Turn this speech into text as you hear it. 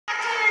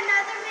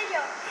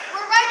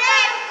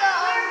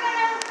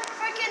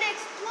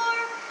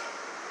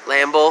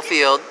Lambo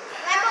Field.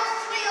 Lambo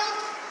Field.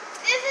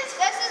 This is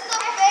the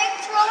big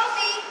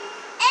trophy,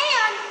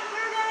 and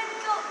we're gonna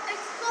go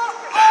explore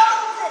all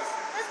of this.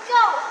 Let's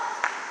go.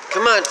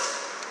 Come on,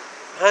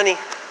 honey.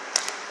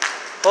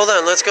 Hold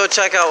on, let's go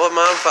check out what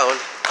Mom found.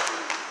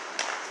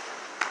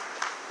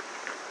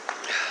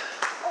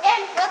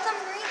 And let them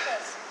read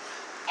this.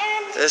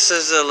 And This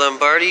is the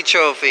Lombardi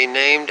Trophy,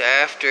 named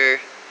after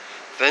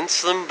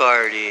Vince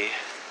Lombardi.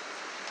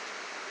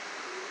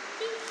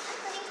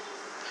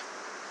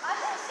 I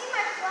want to see my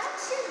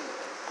reflection.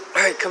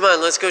 All right, come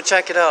on, let's go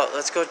check it out.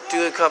 Let's go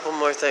do a couple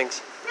more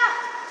things. Yeah.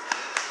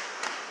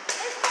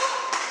 Let's go.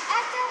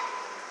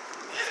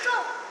 Let's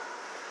go.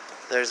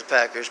 There's a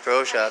Packers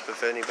Pro Shop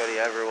if anybody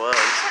ever wants.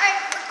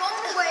 Alright, we're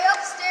going way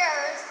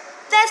upstairs.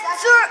 That's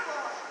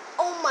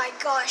oh my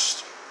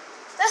gosh.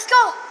 Let's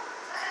go.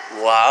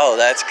 Wow,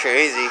 that's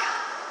crazy.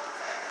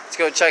 Let's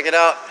go check it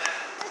out.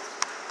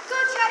 Go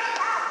check it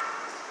out.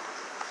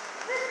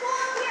 Let's go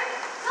up here.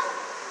 Go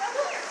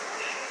here.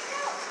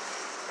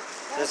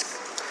 Let's,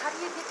 How do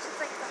you get to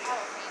like the Hall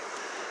of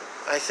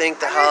Fame? I think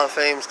the Hall of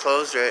Fame's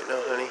closed right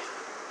now, honey.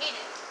 Ain't it?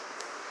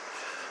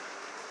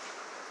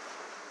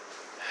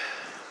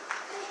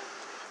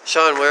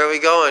 Sean, where are we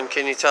going?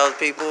 Can you tell the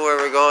people where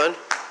we're going?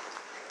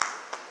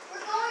 We're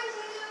going to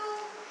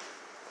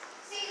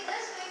see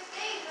this big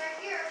thing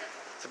right here.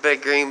 The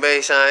big Green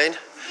Bay sign.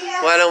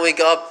 Yeah. Why don't we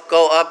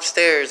go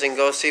upstairs and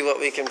go see what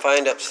we can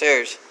find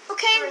upstairs?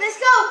 Okay, let's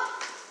go.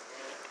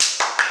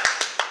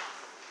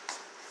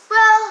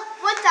 Well,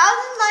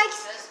 1,000 likes.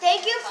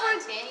 Thank you for.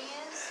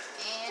 Spontaneous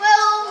and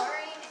Well-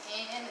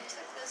 exploring, and it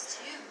took us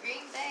to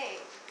Green Bay.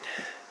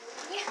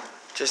 Yeah.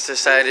 Just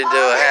decided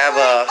to have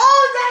a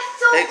Oh, that's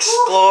so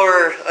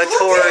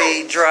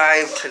exploratory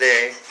drive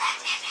today.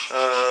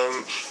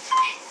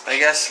 I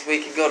guess we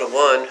could go to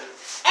one.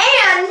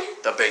 And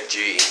The Big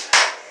G.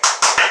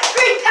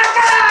 Green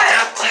Packers.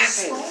 Stop clapping.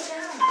 Slow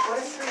down. Go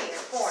to 3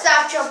 or 4.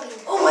 Stop jumping.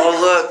 Oh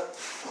look,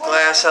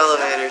 glass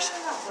elevators.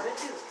 What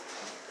to do?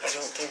 I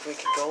don't think we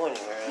could go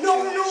anywhere.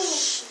 No.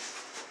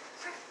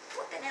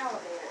 Flip an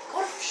elevator. Go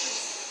to 3.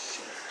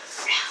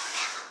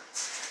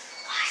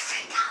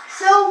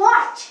 So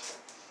watch.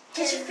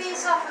 Get your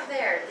face off of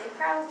there. They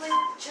probably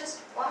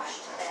just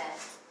washed that.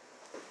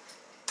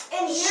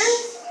 And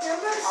here's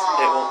number.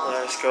 It won't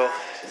let us go.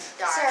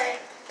 Darn Sorry. it.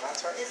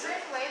 That's right. Is there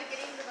a way of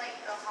getting to like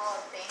the Hall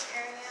of Fame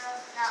area?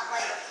 Not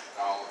like.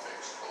 All the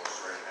things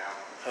closed right now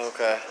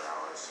Okay. for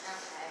hours.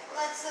 Okay.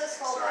 Let's just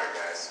go Sorry,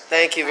 back. guys.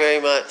 Thank you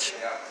very much.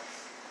 Yeah.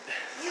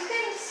 You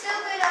can still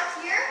get up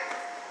here.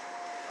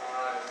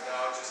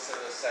 No, just to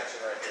this section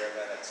right here, and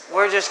then it's.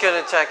 We're just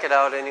gonna check it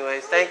out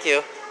anyways. Thank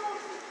you.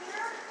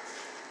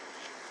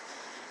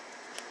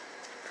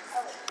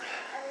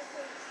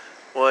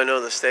 Well, I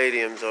know the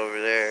stadium's over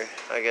there.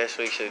 I guess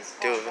we should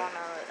do it.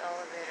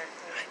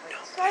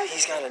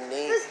 He's got a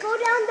name. Let's go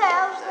down the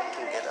elevator.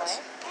 Can get us.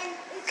 And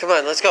it's- Come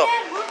on, let's go.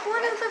 Dad, look,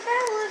 one of the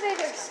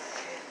elevators.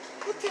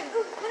 Look,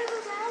 one of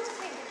those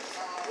elevators.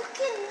 Look at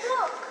the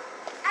elevator.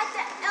 That's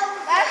an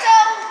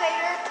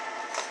elevator.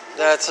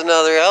 That's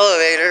another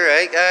elevator,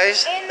 right,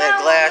 guys? And That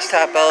now glass there's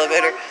top another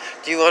elevator. one.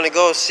 Do you want to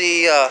go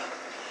see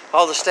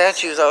all the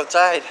statues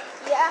outside?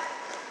 Yeah.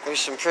 There's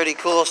some pretty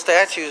cool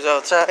statues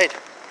outside.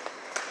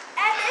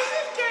 And this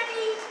is going to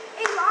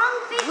be a long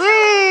video.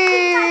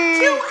 Whee!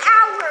 We got 2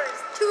 hours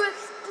to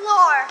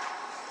explore.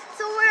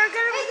 So we're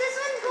going to... Hey, this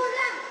one's going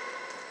down.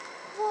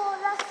 Whoa,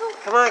 that's so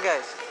Come on,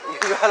 guys. You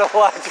gotta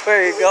watch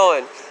where you're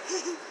going.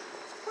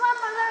 Come on,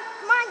 Mother.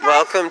 Come on, guys.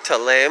 Welcome to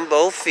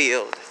Lambeau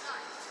Field.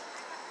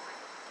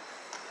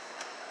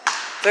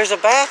 There's a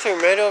bathroom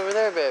right over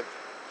there, babe.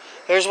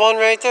 There's one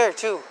right there,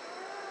 too.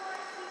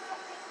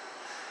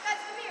 Guys,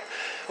 come here.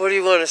 What do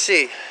you want to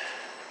see?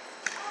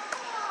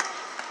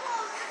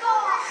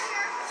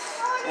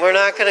 We're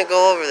not going to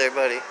go over there,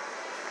 buddy.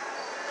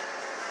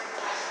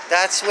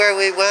 That's where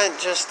we went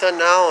just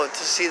now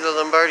to see the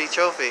Lombardi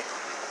Trophy.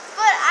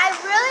 But I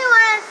really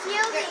want to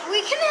feel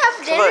we can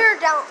have Come on. dinner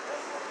down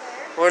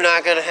there. We're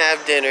not going to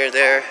have dinner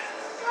there.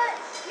 But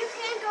you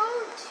can't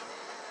go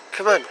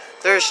Come on.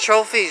 There's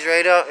trophies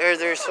right out here.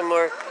 There's some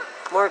more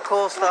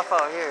cool stuff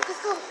out here.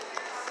 Let's go.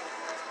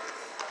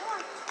 Come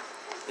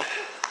on.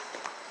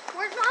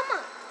 Where's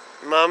Mama?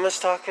 Mama's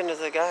talking to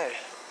the guy.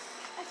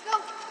 Let's go.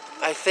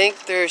 I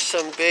think there's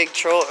some big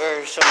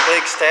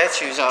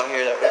statues out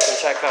here that we can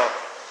check out.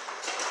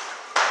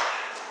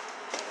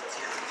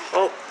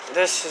 Oh,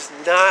 this is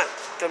not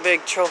the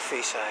big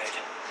trophy side.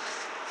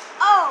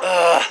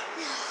 Oh.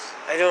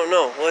 I don't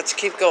know. Let's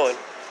keep going.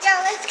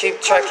 Yeah, let's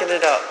Keep checking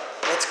it out.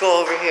 Let's go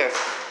over here.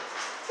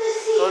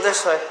 Go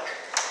this way.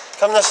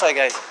 Come this way,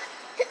 guys.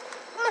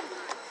 Come on.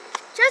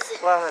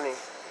 Just Well, honey.